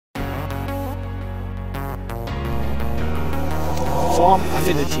Form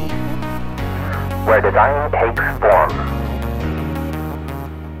Affinity, where design takes form.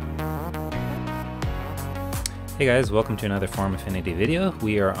 Hey guys, welcome to another Form Affinity video.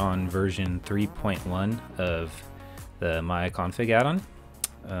 We are on version 3.1 of the Maya config add-on.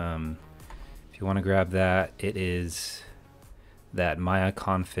 If you want to grab that, it is that Maya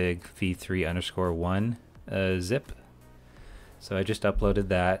config v3_1 zip. So I just uploaded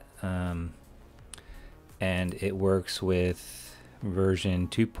that, and it works with version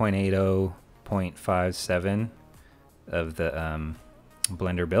 2.80.57 of the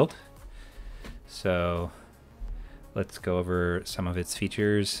Blender build. So let's go over some of its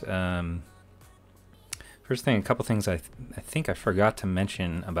features. First thing, a couple things I think I forgot to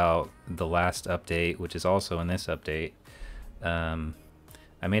mention about the last update, which is also in this update.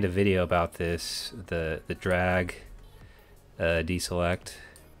 I made a video about this, the drag deselect.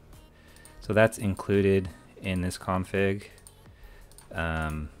 So that's included in this config.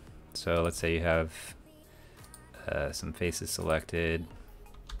 So let's say you have some faces selected,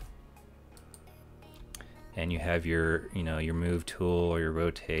 and you have your, your move tool or your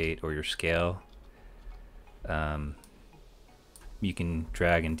rotate or your scale. You can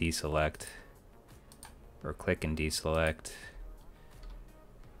drag and deselect or click and deselect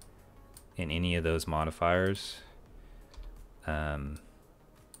in any of those modifiers.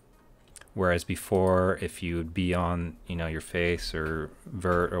 Whereas before, if you would be on, your face or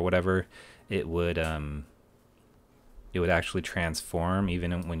vert or whatever, it would actually transform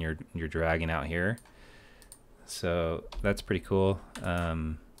even when you're dragging out here. So that's pretty cool.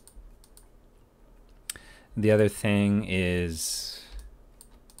 The other thing is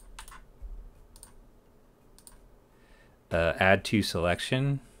add to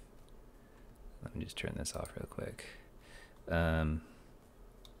selection. Let me just turn this off real quick.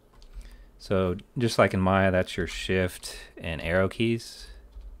 So just like in Maya, that's your shift and arrow keys.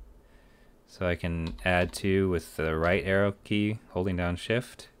 So I can add to with the right arrow key holding down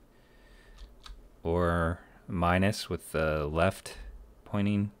shift, or minus with the left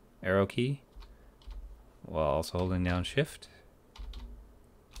pointing arrow key while also holding down shift.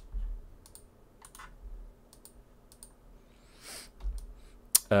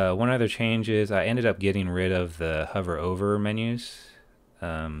 One other change is I ended up getting rid of the hover over menus.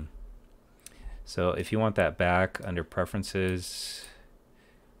 So if you want that back, under preferences,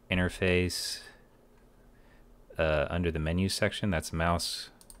 interface, under the menu section, that's mouse,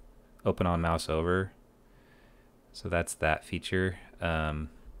 open on mouse over. So that's that feature. I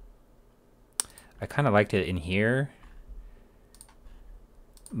kind of liked it in here,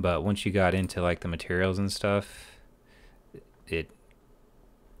 but once you got into like the materials and stuff, it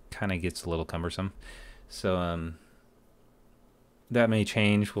kind of gets a little cumbersome. So that may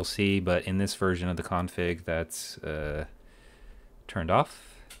change, we'll see, but in this version of the config, that's turned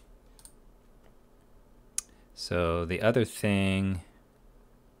off. So the other thing,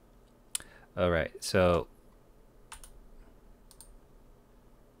 all right, so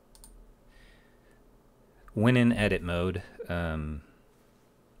when in edit mode, you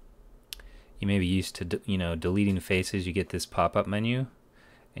may be used to deleting faces. You get this pop-up menu,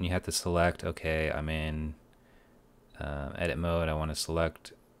 and you have to select, okay, I'm in edit mode. I want to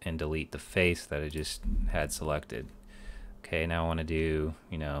select and delete the face that I just had selected. Okay, now I want to do,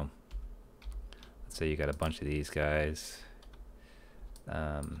 let's say you got a bunch of these guys.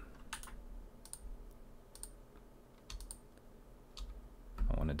 I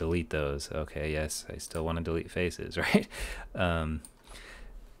want to delete those. Okay, yes, I still want to delete faces, right?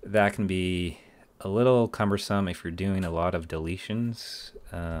 That can be a little cumbersome if you're doing a lot of deletions.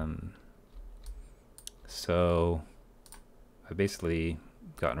 So I've basically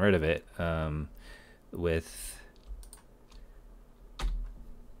gotten rid of it with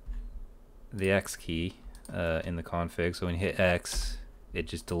the X key in the config. So when you hit X, it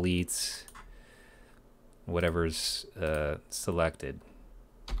just deletes whatever's selected.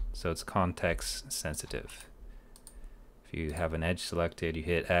 So it's context sensitive. If you have an edge selected, you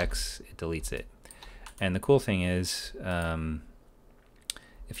hit X, it deletes it. And the cool thing is,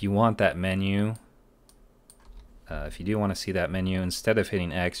 if you want that menu, if you do want to see that menu, instead of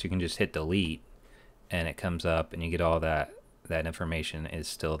hitting X, you can just hit delete, and it comes up, and you get all that information is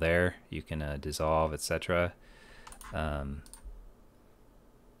still there. You can dissolve, etc.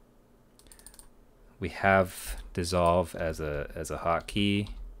 We have dissolve as a hotkey,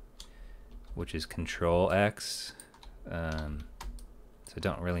 which is Control X. So I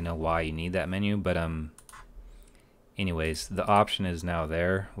don't really know why you need that menu, but anyways, the option is now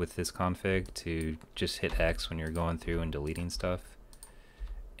there with this config to just hit X when you're going through and deleting stuff,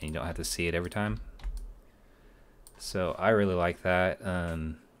 and you don't have to see it every time. So I really like that. I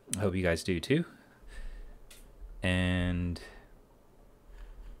hope you guys do too. And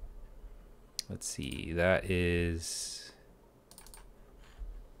let's see, that is,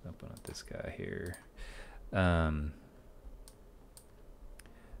 open up this guy here. That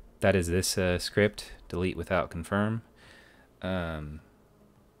is this script, delete without confirm.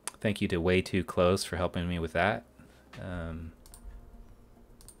 Thank you to Way Too Close for helping me with that.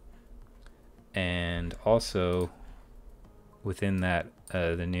 And also within that,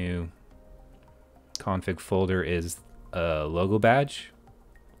 the new config folder is a logo badge.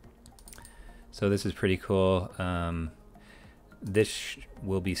 So this is pretty cool. This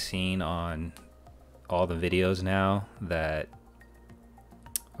will be seen on all the videos now that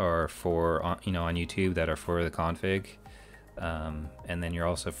are for, on YouTube, that are for the config. And then you're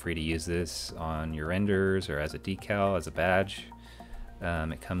also free to use this on your renders or as a decal, as a badge.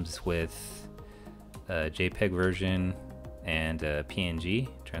 It comes with a JPEG version and a PNG,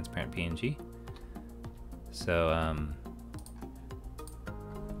 transparent PNG. So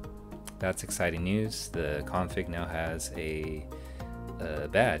that's exciting news. The config now has a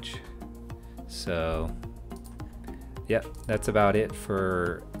badge. So yep, that's about it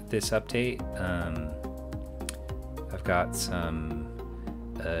for this update. I've got some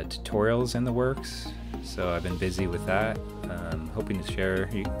tutorials in the works, so I've been busy with that. Hoping to share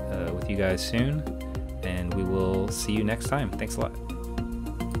with you guys soon, and we will see you next time. Thanks a lot.